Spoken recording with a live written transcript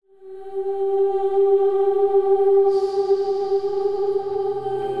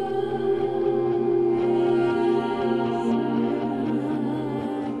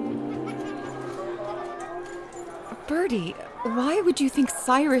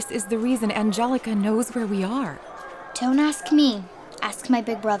Cyrus is the reason Angelica knows where we are. Don't ask me. Ask my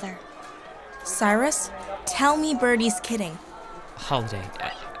big brother. Cyrus, tell me Birdie's kidding. Holiday,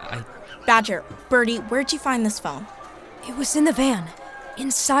 Badger, Birdie, where'd you find this phone? It was in the van,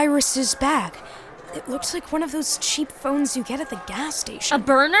 in Cyrus's bag. It looks like one of those cheap phones you get at the gas station. A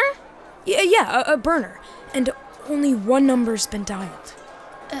burner? Yeah, a burner. And only one number's been dialed.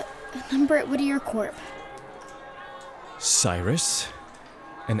 A number at Whittier Corp. Cyrus?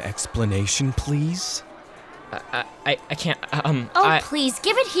 An explanation, please? I can't, Please,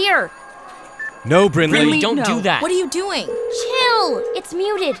 give it here. No, Brinley. Brinley, don't do that. What are you doing? Chill. It's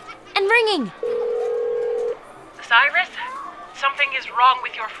muted and ringing. Cyrus? Something is wrong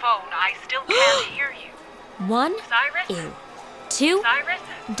with your phone. I still can't hear you. 1, Cyrus? ew. 2, Cyrus?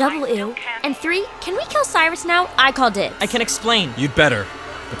 double I still ew. can't And 3, can we kill Cyrus now? I call dibs. I can explain. You'd better.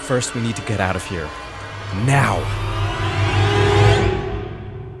 But first, we need to get out of here. Now!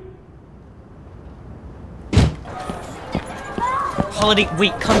 Holiday,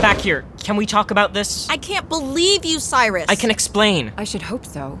 wait, come back here. Can we talk about this? I can't believe you, Cyrus. I can explain. I should hope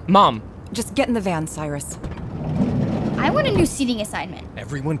so. Mom. Just get in the van, Cyrus. I want a new seating assignment.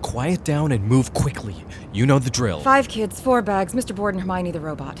 Everyone quiet down and move quickly. You know the drill. 5 kids, 4 bags, Mr. Board and Hermione the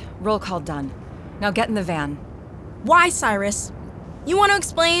robot. Roll call done. Now get in the van. Why, Cyrus? You want to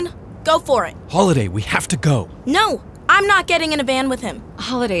explain? Go for it. Holiday, we have to go. No, I'm not getting in a van with him.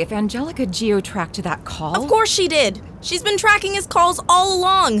 Holiday, if Angelica geo-tracked to that call... Of course she did. She's been tracking his calls all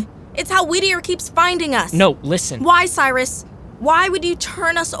along. It's how Whittier keeps finding us. No, listen. Why, Cyrus? Why would you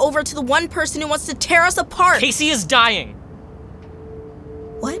turn us over to the one person who wants to tear us apart? Casey is dying.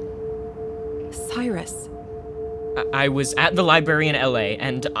 What? Cyrus. I was at the library in LA,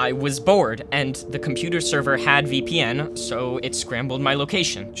 and I was bored, and the computer server had VPN, so it scrambled my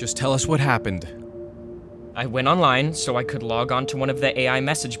location. Just tell us what happened. I went online so I could log on to one of the AI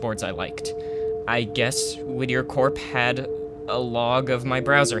message boards I liked. I guess Whittier Corp had a log of my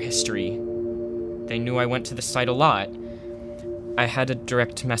browser history. They knew I went to the site a lot. I had a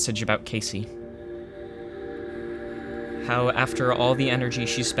direct message about Casey. How after all the energy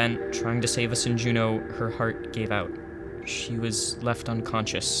she spent trying to save us in Juneau, her heart gave out. She was left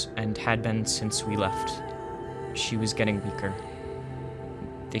unconscious, and had been since we left. She was getting weaker.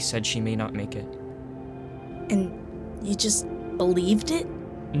 They said she may not make it. And you just believed it?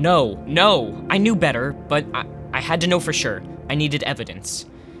 No. I knew better, but I had to know for sure. I needed evidence.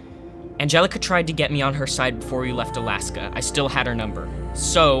 Angelica tried to get me on her side before we left Alaska. I still had her number.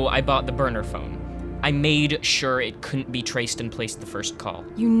 So I bought the burner phone. I made sure it couldn't be traced and placed the first call.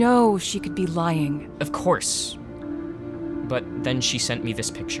 You know she could be lying. Of course. But then she sent me this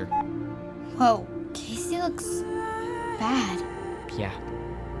picture. Whoa, Casey looks bad. Yeah.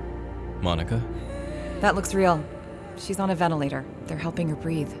 Monica? That looks real. She's on a ventilator. They're helping her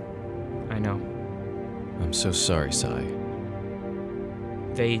breathe. I know. I'm so sorry, Sai.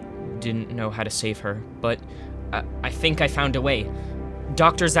 They didn't know how to save her, but I think I found a way.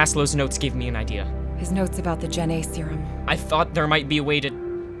 Dr. Zaslow's notes gave me an idea. His notes about the Gen A serum. I thought there might be a way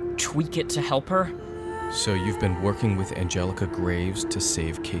to tweak it to help her. So you've been working with Angelica Graves to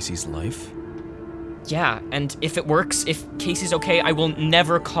save Casey's life? Yeah, and if it works, if Casey's okay, I will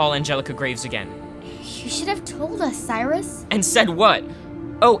never call Angelica Graves again. You should have told us, Cyrus. And said what?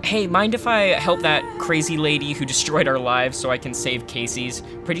 Oh, hey, mind if I help that crazy lady who destroyed our lives so I can save Casey's?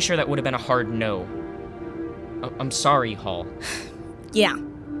 Pretty sure that would have been a hard no. I'm sorry, Hall. Yeah.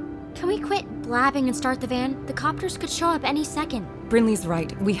 Can we quit blabbing and start the van? The copters could show up any second. Brinley's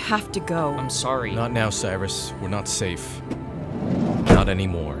right. We have to go. I'm sorry. Not now, Cyrus. We're not safe. Not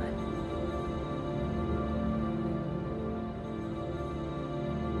anymore.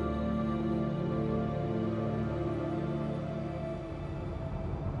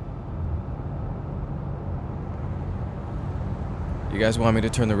 You guys want me to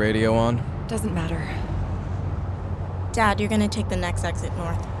turn the radio on? Doesn't matter. Dad, you're gonna take the next exit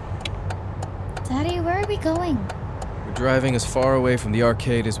north. Daddy, where are we going? We're driving as far away from the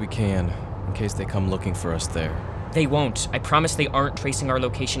arcade as we can, in case they come looking for us there. They won't. I promise they aren't tracing our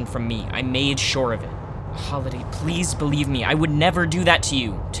location from me. I made sure of it. Holiday, please believe me. I would never do that to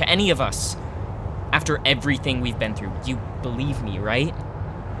you, to any of us. After everything we've been through, you believe me, right?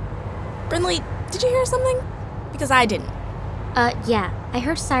 Brinley, did you hear something? Because I didn't. Yeah. I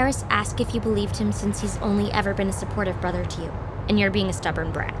heard Cyrus ask if you believed him since he's only ever been a supportive brother to you, and you're being a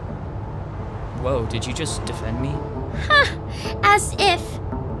stubborn brat. Whoa, did you just defend me? As if.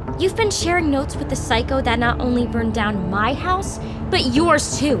 You've been sharing notes with the psycho that not only burned down my house, but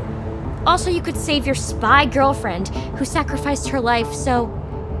yours too. Also, you could save your spy girlfriend who sacrificed her life, so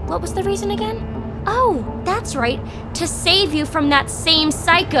what was the reason again? Oh, that's right. To save you from that same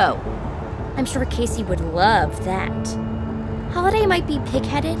psycho. I'm sure Casey would love that. Holiday might be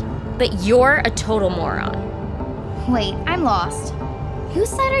pig-headed, but you're a total moron. Wait, I'm lost. Whose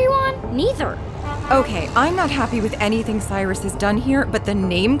side are you on? Neither. Okay, I'm not happy with anything Cyrus has done here, but the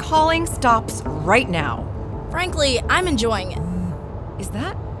name calling stops right now. Frankly, I'm enjoying it. Is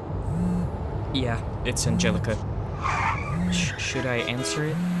that? Yeah, it's Angelica. Should I answer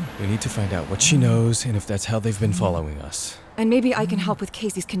it? We need to find out what she knows and if that's how they've been following us. And maybe I can help with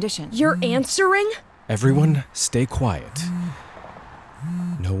Casey's condition. You're answering? Everyone, stay quiet.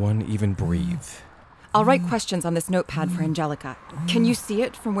 No one even breathe. I'll write questions on this notepad for Angelica. Can you see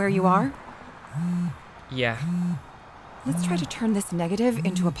it from where you are? Yeah. Let's try to turn this negative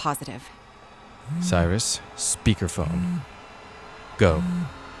into a positive. Cyrus, speakerphone. Go.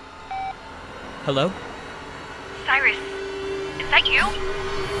 Hello? Cyrus, is that you?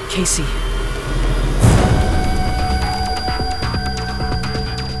 Casey.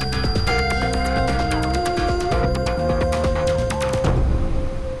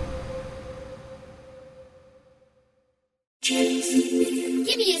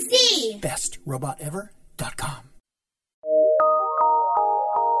 Give me a C! BestRobotEver.com.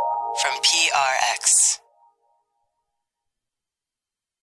 From PRX.